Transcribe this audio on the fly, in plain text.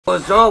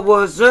What's up,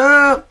 what's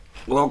up?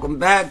 Welcome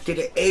back to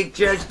the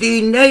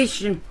HSD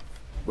Nation,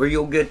 where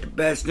you'll get the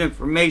best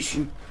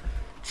information,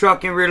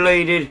 trucking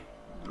related,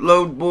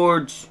 load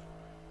boards,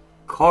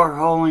 car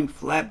hauling,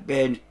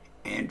 flatbed,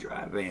 and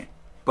dry van.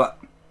 But,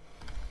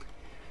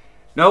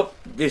 nope,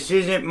 this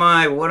isn't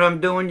my what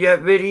I'm doing yet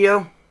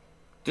video.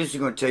 This is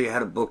going to tell you how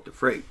to book the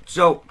freight.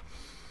 So,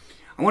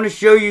 I want to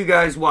show you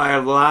guys why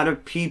a lot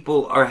of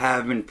people are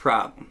having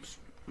problems.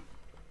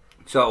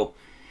 So,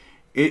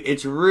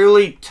 it's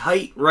really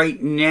tight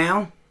right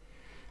now,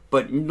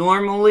 but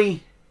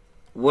normally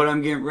what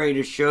I'm getting ready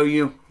to show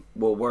you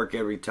will work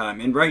every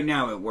time. And right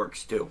now it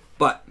works too.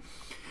 But,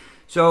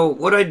 so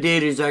what I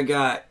did is I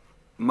got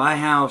my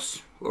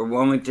house, or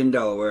Wilmington,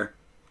 Delaware,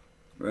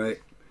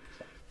 right?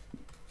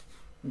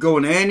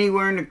 Going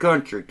anywhere in the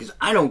country, because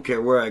I don't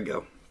care where I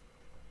go.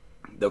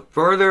 The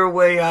further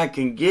away I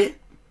can get,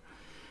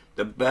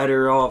 the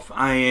better off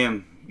I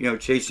am,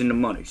 chasing the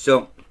money.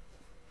 So,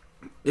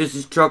 this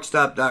is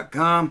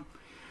truckstop.com.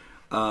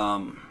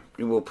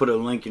 We'll put a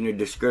link in the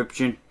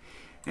description.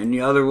 And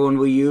the other one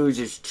we use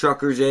is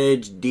Trucker's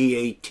Edge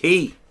DAT.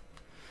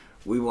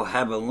 We will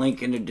have a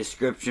link in the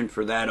description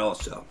for that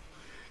also.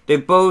 They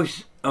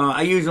both,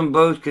 I use them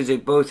both because they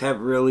both have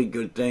really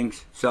good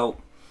things. So,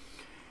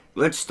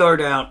 let's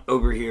start out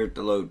over here at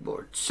the load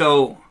board.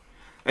 So,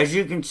 as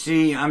you can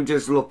see, I'm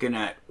just looking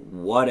at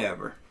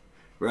whatever,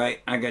 right?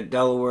 I got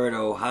Delaware to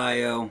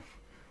Ohio,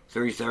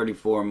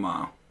 334 a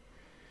mile.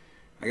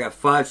 I got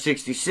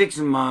 566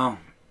 a mile,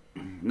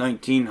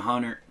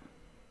 1900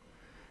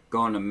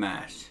 going to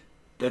Mass.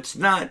 That's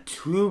not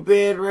too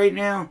bad right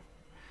now,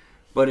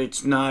 but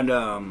it's not,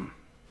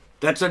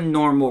 that's a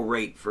normal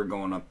rate for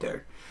going up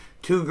there.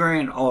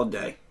 $2,000 all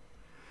day.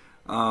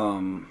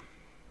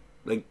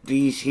 Like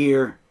these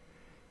here,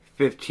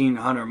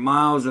 1,500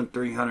 miles on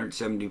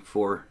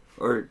 374,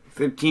 or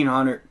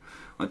 1,500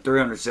 on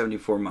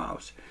 374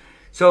 miles.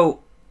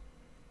 So,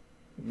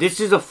 this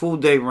is a full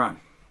day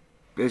run.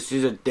 This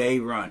is a day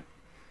run.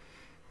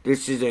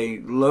 This is a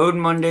load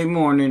Monday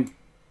morning,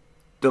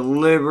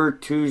 deliver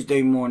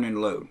Tuesday morning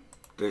load.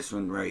 This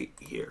one right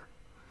here.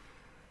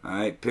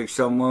 Alright, picks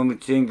up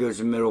Wilmington, goes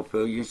to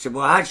Middlefield. You can say,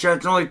 well,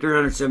 Hotshot's only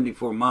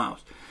 374 miles.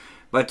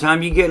 By the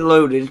time you get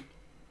loaded,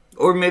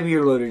 or maybe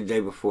you're loaded the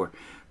day before,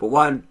 but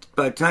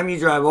by the time you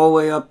drive all the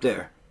way up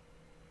there,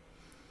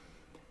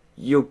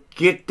 you'll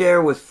get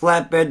there with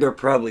flatbed. They're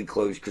probably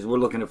closed because we're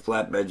looking at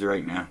flatbeds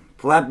right now.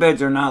 Flatbeds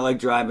are not like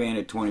dry van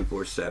at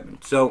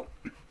 24/7. So,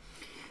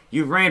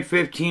 you've ran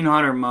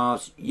 1,500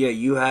 miles. Yeah,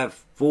 you have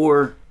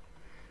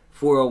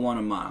 401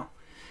 a mile.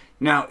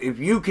 Now, if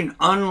you can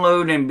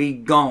unload and be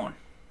gone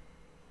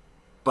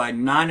by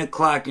 9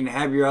 o'clock and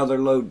have your other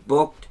load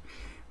booked,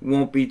 it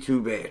won't be too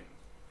bad.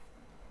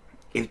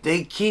 If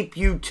they keep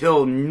you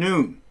till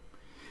noon,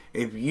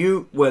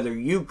 whether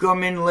you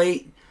come in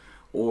late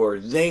or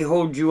they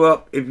hold you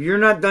up, if you're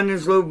not done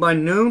this load by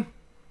noon,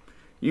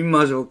 you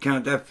might as well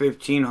count that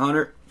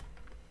 1,500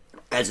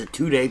 as a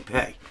 2-day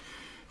pay.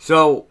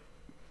 So,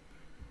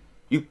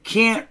 you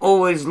can't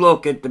always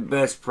look at the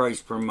best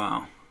price per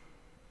mile.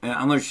 And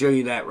I'm going to show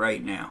you that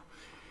right now.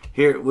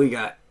 Here we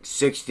got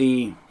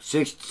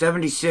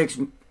 76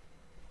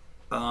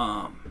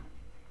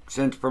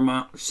 cents per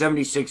mile,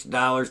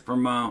 $76 per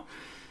mile,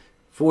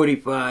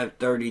 45,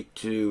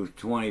 32,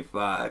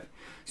 25.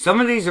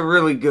 Some of these are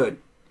really good.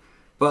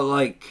 But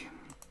like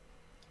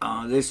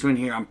this one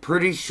here, I'm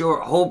pretty sure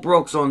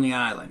Holbrook's on the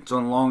island. It's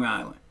on Long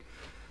Island.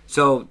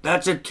 So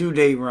that's a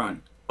 2-day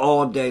run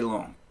all day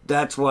long.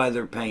 That's why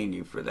they're paying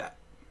you for that.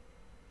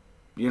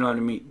 You know what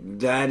I mean?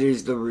 That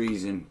is the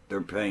reason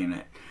they're paying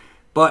it.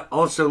 But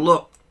also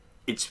look,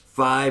 it's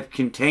 5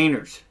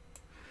 containers.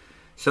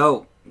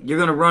 So you're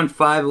going to run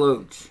 5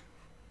 loads.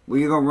 Well,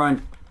 you're going to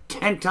run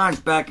 10 times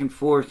back and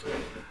forth,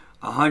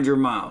 100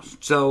 miles.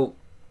 So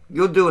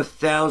you'll do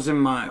 1,000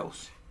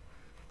 miles,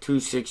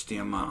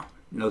 $260 a mile.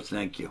 No,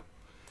 thank you.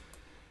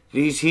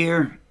 These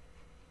here,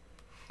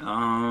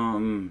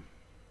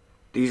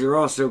 these are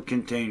also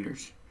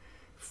containers.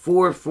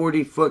 4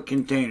 40-foot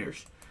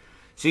containers.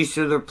 See,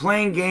 so they're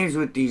playing games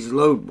with these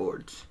load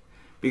boards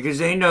because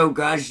they know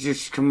guys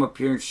just come up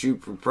here and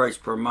shoot for price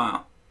per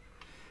mile.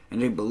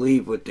 And they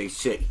believe what they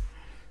see.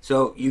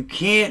 So you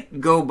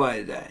can't go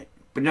by that.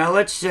 But now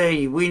let's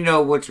say we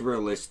know what's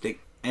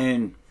realistic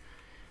and,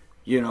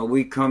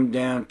 we come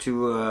down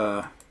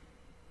to,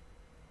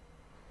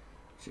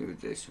 see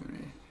what this one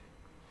is.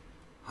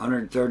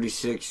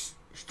 136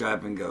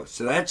 strap and go.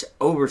 So that's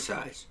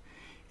oversized.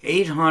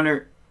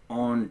 800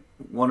 on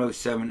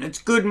 107. It's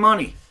good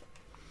money.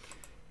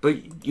 But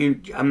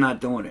I'm not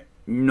doing it.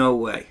 No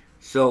way.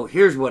 So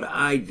here's what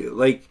I do.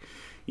 Like,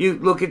 you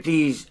look at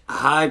these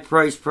high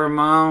price per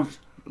mile,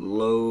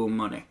 low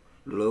money.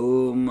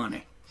 Low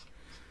money.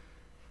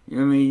 You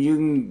know what I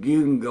mean? You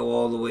can go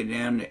all the way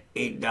down to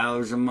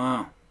 $8 a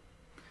mile.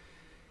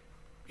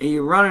 And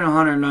you're running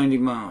 190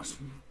 miles.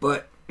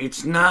 But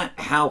it's not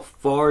how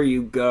far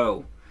you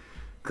go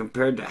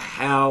compared to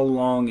how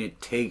long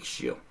it takes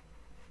you.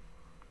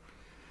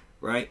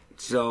 Right?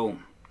 So,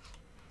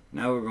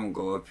 now we're going to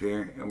go up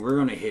here and we're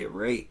going to hit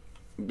rate.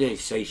 They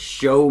say,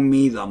 show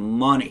me the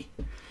money.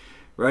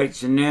 Right,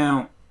 so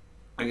now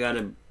I got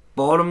a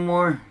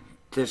Baltimore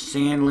to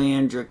San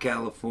Leandro,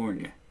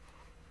 California.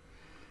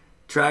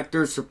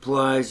 Tractor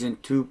supplies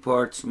and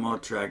 2-part small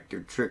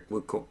tractor. Twick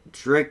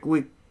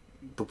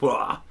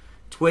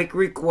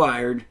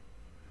required.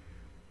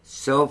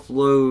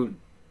 Self-load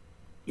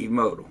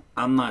e-modal.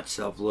 I'm not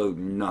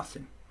self-loading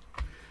nothing.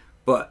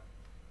 But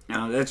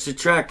now that's the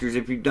tractors.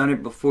 If you've done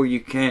it before, you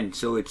can.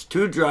 So it's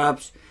 2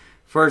 drops.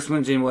 First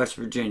one's in West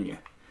Virginia.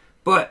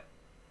 But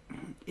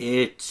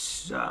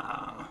it's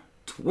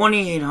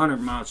 2,800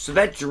 miles. So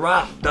that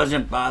drop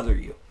doesn't bother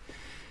you.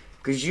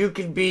 Because you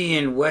could be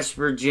in West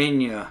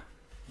Virginia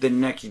the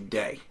next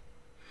day.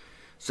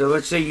 So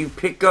let's say you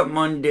pick up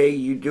Monday,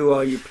 you do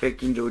all your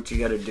picking, do what you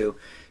got to do.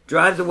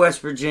 Drive to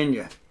West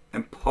Virginia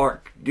and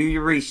park. Do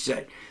your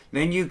reset.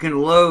 Then you can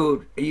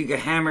load, you can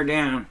hammer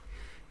down.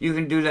 You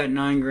can do that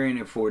 $9,000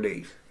 in 4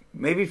 days.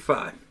 Maybe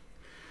 5.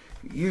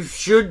 You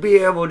should be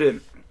able to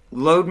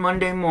load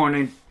Monday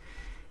morning,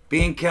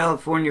 be in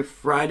California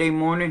Friday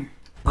morning,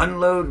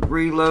 unload,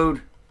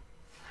 reload,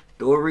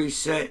 do a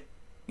reset,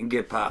 and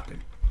get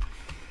popping.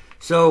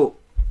 So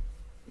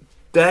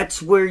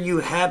that's where you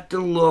have to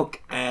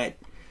look at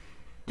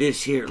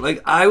this here.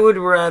 Like, I would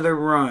rather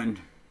run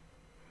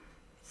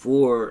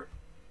for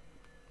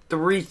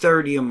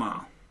 $330 a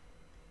mile.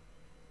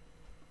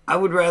 I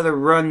would rather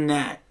run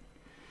that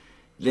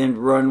than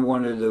run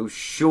one of those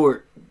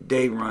short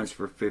day runs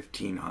for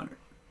 $1,500.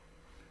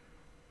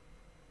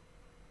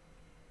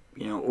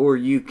 You know, or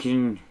you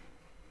can,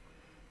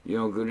 you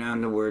know, go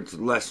down to where it's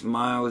less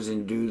miles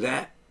and do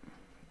that.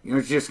 You know,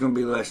 it's just going to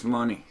be less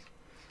money.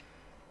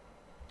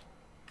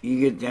 You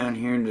get down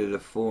here into the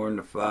 4 and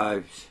the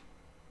 5s.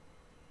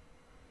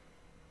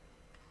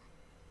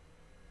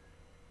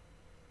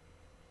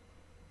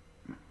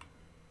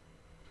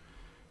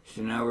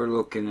 So now we're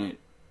looking at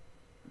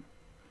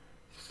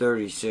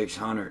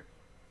 3,600,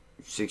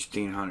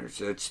 1,600.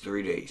 So that's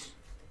 3 days.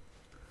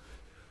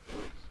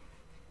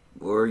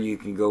 Or you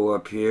can go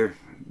up here.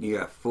 You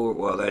got 4.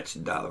 Well, that's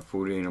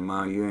 $1.48 a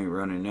mile. You ain't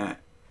running that.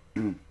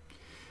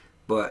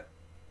 But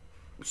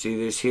see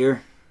this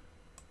here?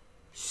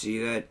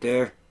 See that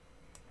there?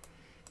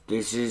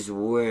 This is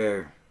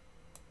where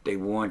they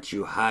want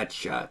you hot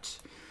shots.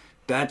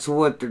 That's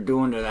what they're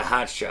doing to the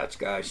hot shots,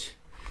 guys.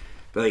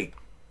 Like,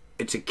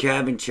 it's a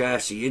cabin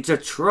chassis. It's a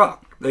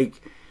truck. Like,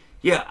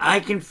 yeah,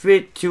 I can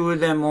fit 2 of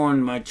them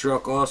on my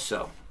truck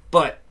also.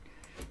 But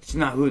it's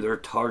not who they're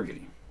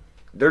targeting.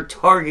 They're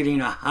targeting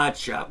a hot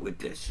shot with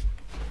this.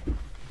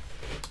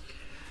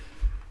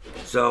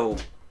 So,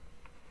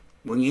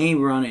 when you ain't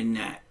running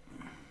that,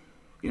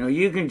 you know,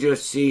 you can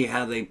just see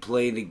how they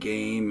play the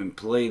game and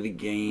play the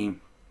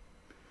game.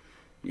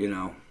 You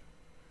know.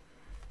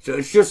 So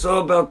it's just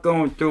all about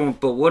going through them.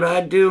 But what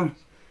I do,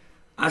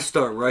 I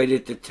start right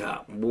at the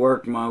top.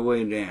 Work my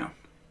way down.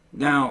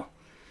 Now,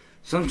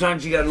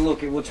 sometimes you got to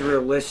look at what's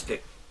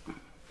realistic.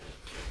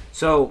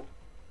 So,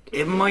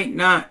 it might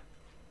not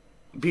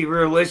be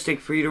realistic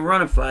for you to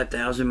run a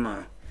 5,000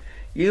 mile.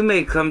 You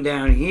may come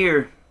down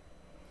here,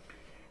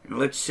 and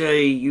let's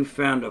say you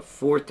found a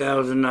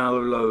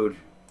 $4,000 load,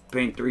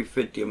 paying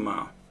 $350 a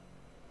mile.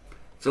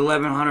 It's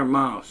 1,100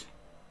 miles.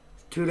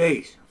 2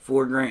 days,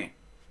 $4,000,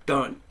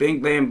 done.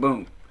 Bing, bam,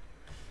 boom.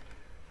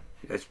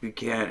 That's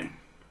Buchanan.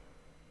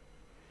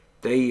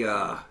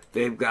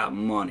 They've got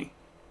money.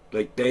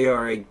 Like, they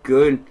are a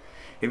good.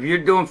 If you're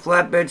doing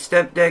flatbed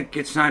step deck,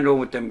 get signed on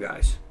with them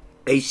guys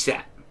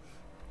ASAP.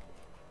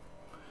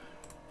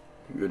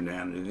 Go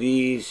down to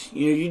these.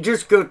 You know, you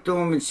just go through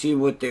them and see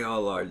what they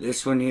all are.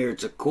 This one here,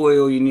 it's a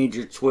coil. You need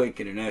your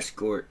Twick and an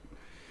escort.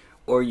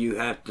 Or you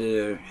have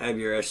to have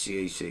your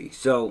SCAC.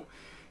 So,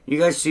 you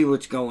guys see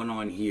what's going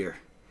on here.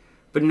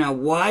 But now,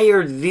 why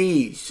are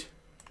these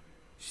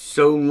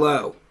so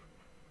low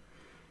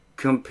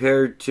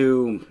compared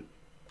to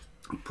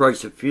the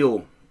price of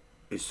fuel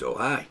is so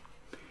high?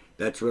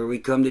 That's where we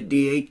come to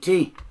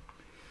DAT.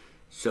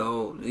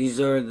 So, these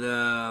are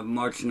the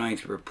March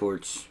 9th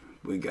reports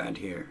we got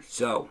here.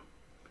 So,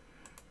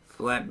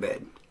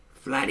 flatbed.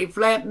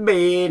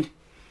 Flatbed.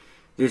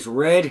 This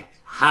red,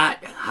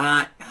 hot,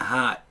 hot,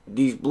 hot.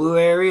 These blue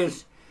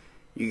areas,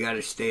 you got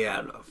to stay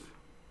out of.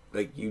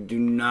 Like, you do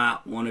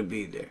not want to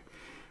be there.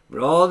 But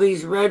all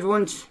these red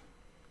ones,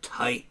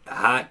 tight,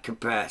 hot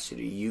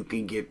capacity. You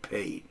can get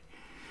paid.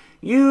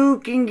 You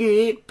can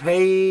get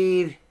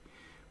paid.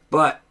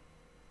 But,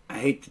 I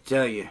hate to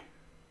tell you,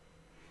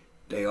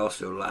 they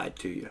also lied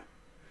to you.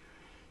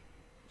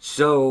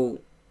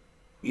 So,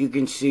 you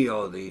can see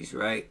all these,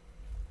 right?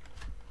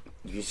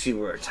 You can see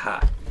where it's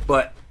hot.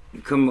 But,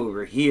 you come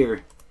over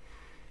here,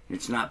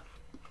 it's not,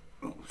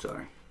 oh,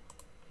 sorry.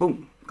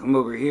 Boom. Come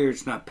over here,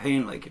 it's not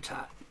paying like it's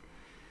hot.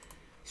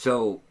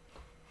 So,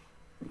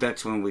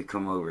 that's when we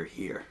come over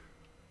here.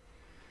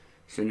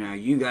 So now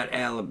you got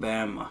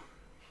Alabama.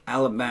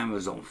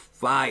 Alabama's on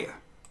fire.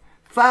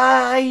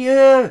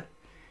 Fire!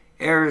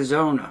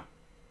 Arizona.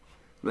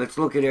 Let's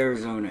look at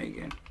Arizona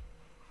again.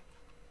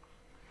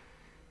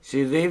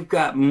 See, they've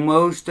got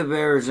most of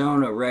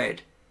Arizona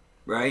red,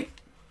 right?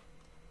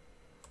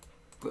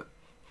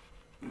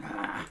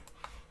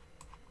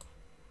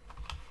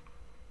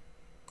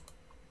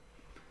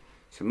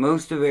 So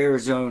most of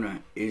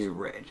Arizona is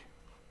red.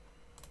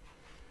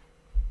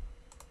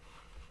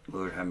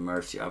 Lord have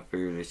mercy. I'll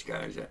figure this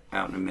guy's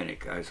out in a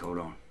minute, guys. Hold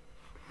on.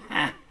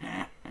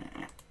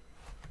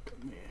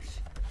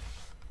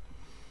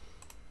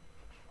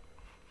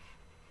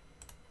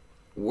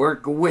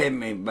 Work with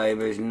me,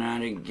 baby. It's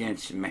not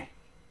against me.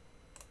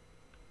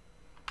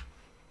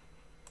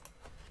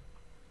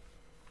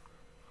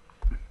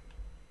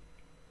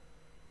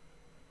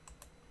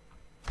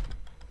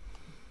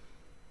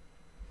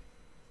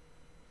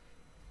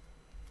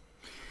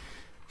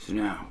 So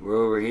now, we're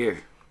over here.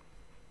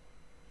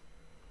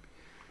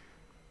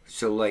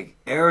 So like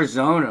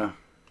Arizona,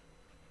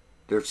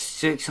 there's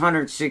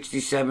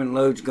 667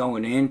 loads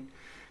going in.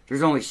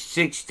 There's only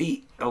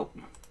 60. Oh,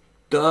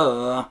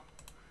 duh.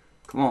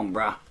 Come on,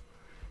 brah.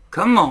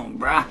 Come on,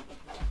 brah.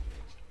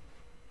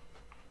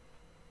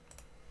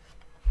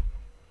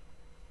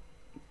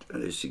 Try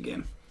this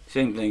again.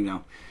 Same thing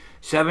though.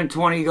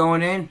 720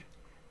 going in,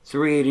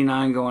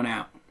 389 going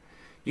out.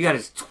 You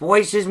got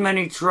twice as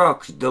many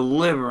trucks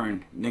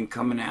delivering than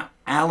coming out.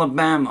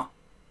 Alabama.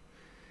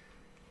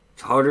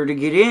 It's harder to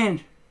get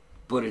in,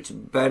 but it's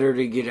better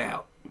to get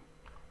out.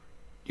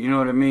 You know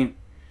what I mean?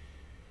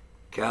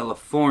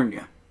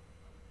 California.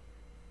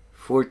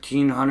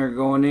 1,400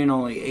 going in,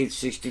 only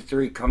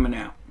 863 coming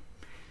out.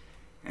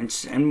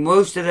 And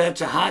most of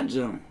that's a hot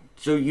zone.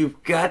 So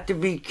you've got to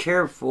be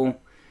careful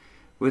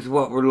with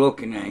what we're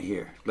looking at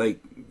here. Like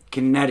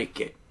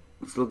Connecticut.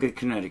 Let's look at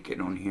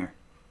Connecticut on here.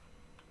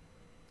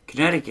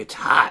 Connecticut's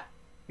hot.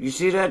 You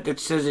see that? That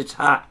says it's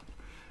hot.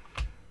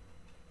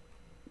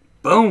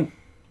 Boom.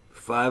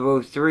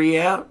 503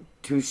 out,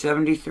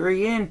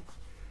 273 in.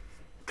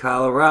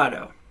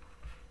 Colorado.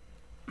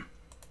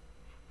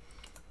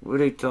 What are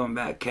they talking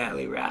about?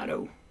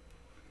 Colorado.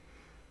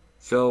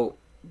 So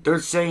they're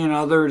saying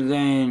other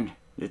than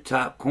the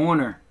top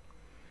corner,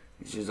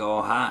 this is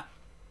all hot.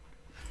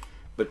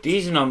 But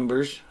these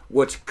numbers,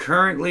 what's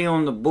currently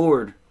on the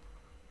board,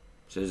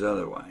 says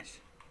otherwise.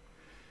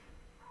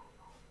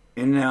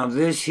 And now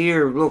this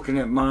here, looking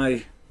at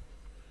mine.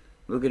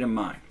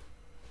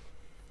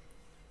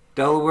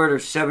 Delaware,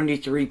 there's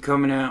 73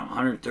 coming out,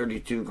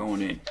 132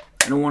 going in.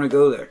 I don't want to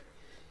go there.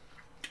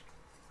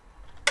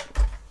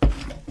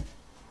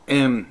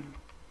 And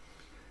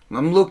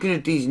I'm looking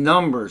at these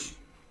numbers.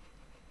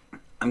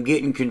 I'm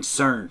getting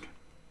concerned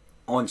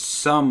on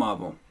some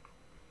of them.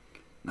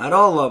 Not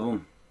all of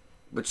them,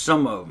 but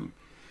some of them.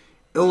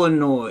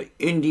 Illinois,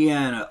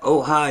 Indiana,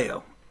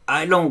 Ohio.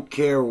 I don't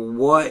care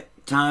what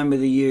time of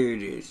the year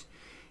it is.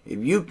 If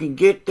you can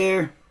get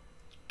there,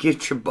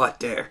 get your butt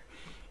there.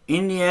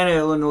 Indiana,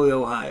 Illinois,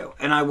 Ohio.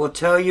 And I will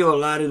tell you, a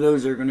lot of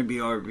those are going to be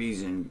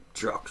RVs and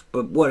trucks.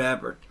 But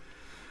whatever.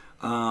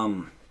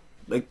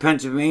 Like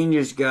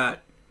Pennsylvania's got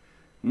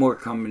more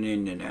coming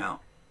in than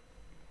out.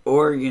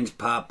 Oregon's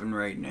popping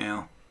right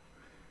now.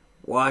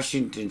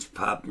 Washington's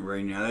popping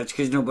right now. That's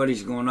because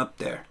nobody's going up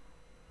there.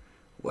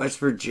 West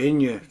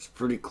Virginia is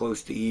pretty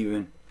close to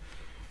even.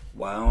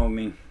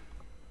 Wyoming.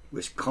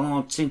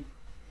 Wisconsin.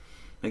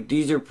 Like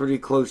these are pretty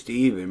close to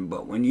even.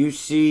 But when you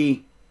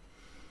see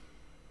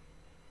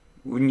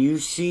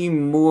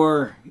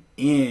more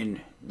in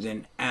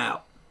than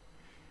out,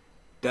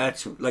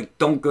 that's like,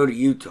 don't go to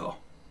Utah.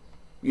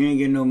 You ain't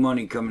getting no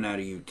money coming out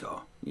of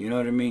Utah. You know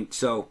what I mean?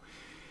 So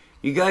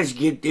you guys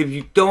get, if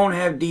you don't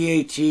have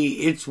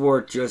DHE, it's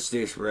worth just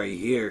this right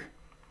here.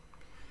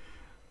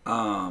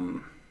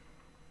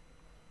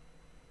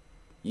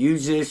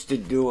 Use this to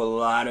do a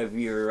lot of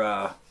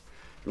your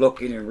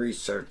looking and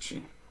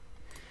researching.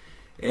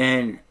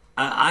 And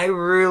I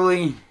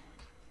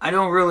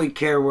don't really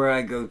care where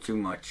I go too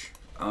much.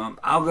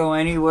 I'll go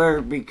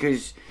anywhere,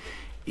 because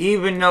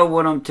even though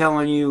what I'm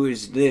telling you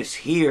is this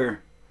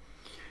here,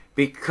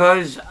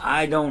 because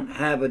I don't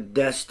have a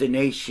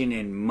destination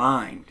in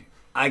mind,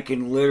 I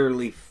can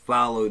literally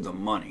follow the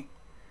money.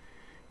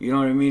 You know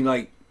what I mean?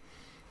 Like,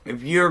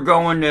 if you're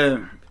going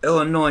to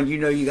Illinois, you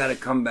know you got to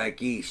come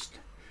back east.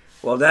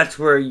 Well, that's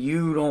where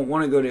you don't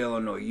want to go to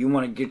Illinois. You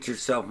want to get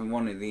yourself in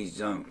one of these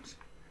zones.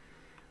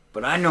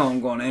 But I know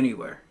I'm going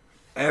anywhere.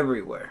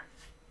 Everywhere.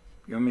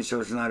 You know what I mean? So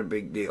it's not a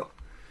big deal.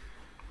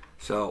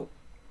 So,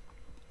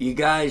 you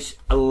guys,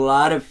 a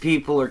lot of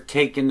people are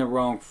taking the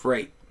wrong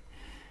freight.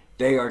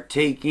 They are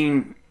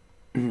taking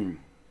the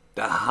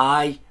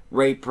high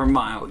rate per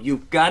mile.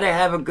 You've got to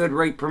have a good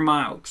rate per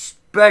mile,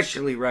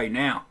 especially right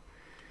now.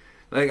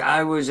 Like,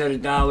 I was at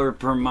 $1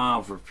 per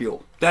mile for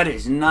fuel. That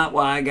is not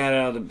why I got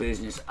out of the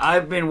business.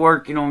 I've been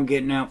working on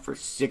getting out for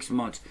 6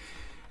 months.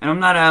 And I'm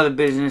not out of the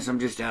business, I'm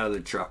just out of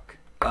the truck.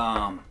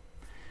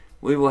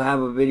 We will have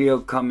a video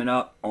coming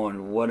up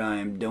on what I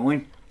am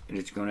doing. And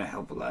it's going to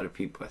help a lot of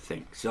people, I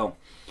think. So,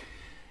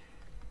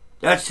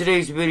 that's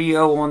today's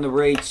video on the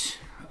rates.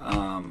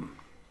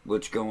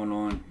 What's going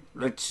on.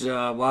 Let's,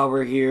 while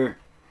we're here,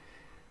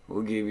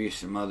 we'll give you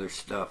some other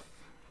stuff.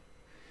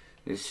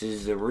 This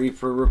is the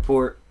reefer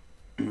report.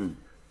 See,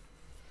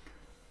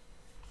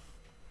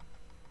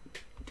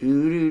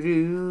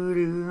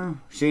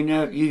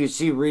 now you can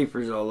see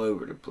reefers all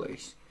over the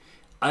place.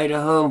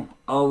 Idaho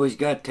always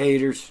got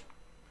taters.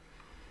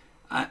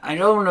 I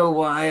don't know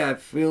why. I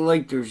feel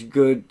like there's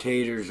good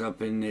taters up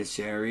in this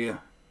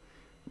area,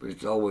 but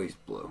it's always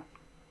blue.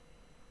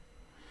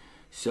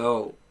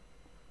 So,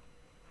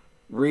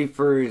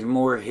 reefer is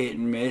more hit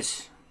and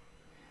miss.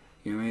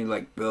 You know what I mean?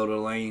 Like build a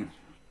lane,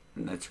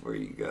 and that's where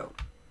you go.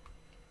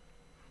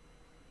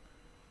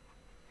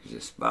 There's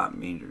the spot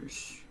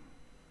meters.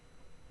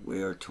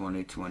 We are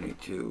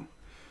 2022.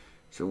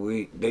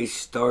 So they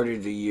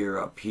started the year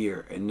up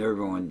here, and they're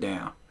going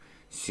down.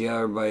 See how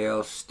everybody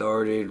else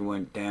started,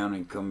 went down,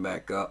 and come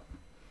back up?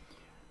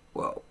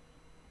 Well,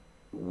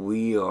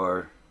 we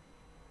are,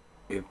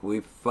 if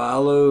we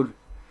followed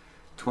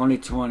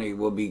 2020,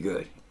 we'll be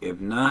good. If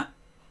not,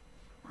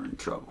 we're in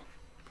trouble.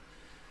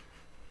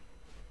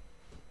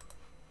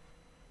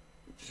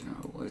 So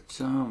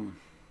let's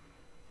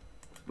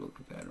look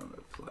at that on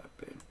the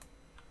flatbed.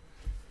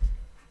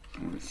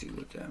 I want to see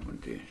what that one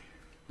did.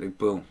 Like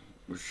boom,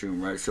 we're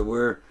shooting right.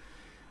 So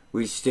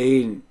we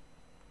stayed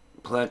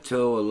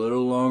plateau a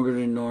little longer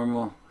than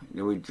normal.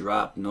 Then we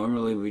dropped.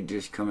 Normally we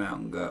just come out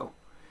and go.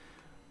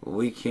 But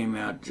we came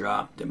out,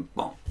 dropped, and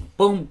boom,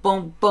 boom,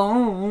 boom,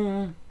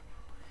 boom.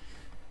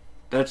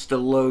 That's the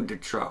load to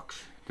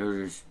trucks.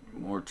 There's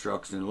more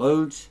trucks than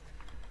loads.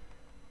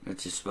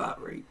 That's the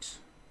spot rates.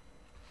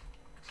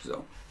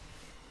 So,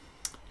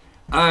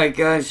 alright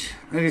guys,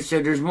 like I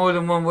said, there's more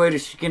than one way to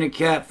skin a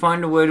cat.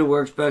 Find the way that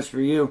works best for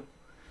you.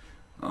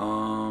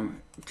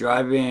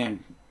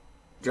 Drive-in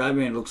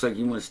looks like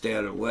you want to stay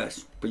out of the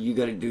west, but you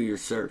got to do your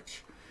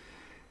search.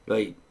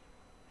 Like,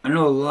 I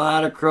know a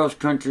lot of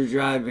cross-country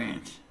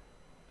drive-ins.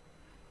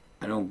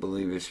 I don't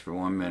believe this for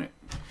 1 minute.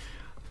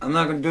 I'm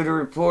not going to do the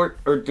report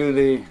or do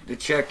the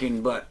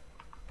check-in, but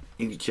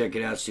you can check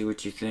it out, see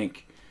what you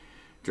think.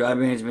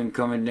 Drive-in's been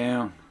coming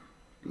down.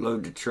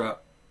 Load the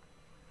truck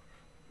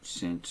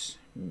since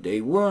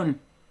day one,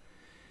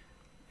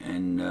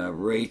 and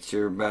rates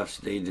are about to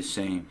stay the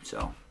same.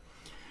 So,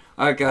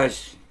 alright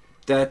guys,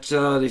 that's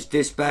this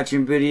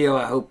dispatching video.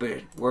 I hope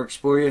it works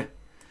for you.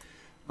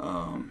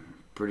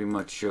 Pretty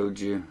much showed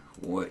you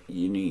what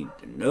you need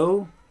to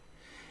know.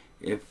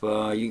 If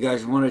you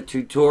guys want a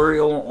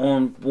tutorial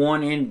on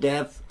one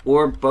in-depth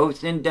or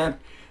both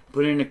in-depth,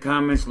 put it in the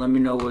comments. Let me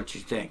know what you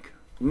think.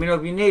 Let me know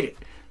if you need it.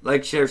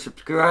 Like, share,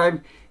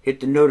 subscribe. Hit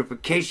the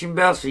notification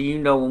bell so you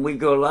know when we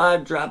go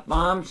live, drop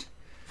bombs,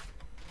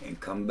 and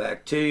come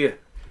back to you.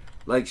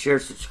 Like, share,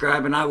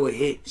 subscribe, and I will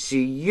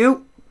see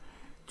you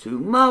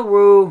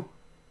tomorrow.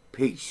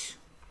 Peace.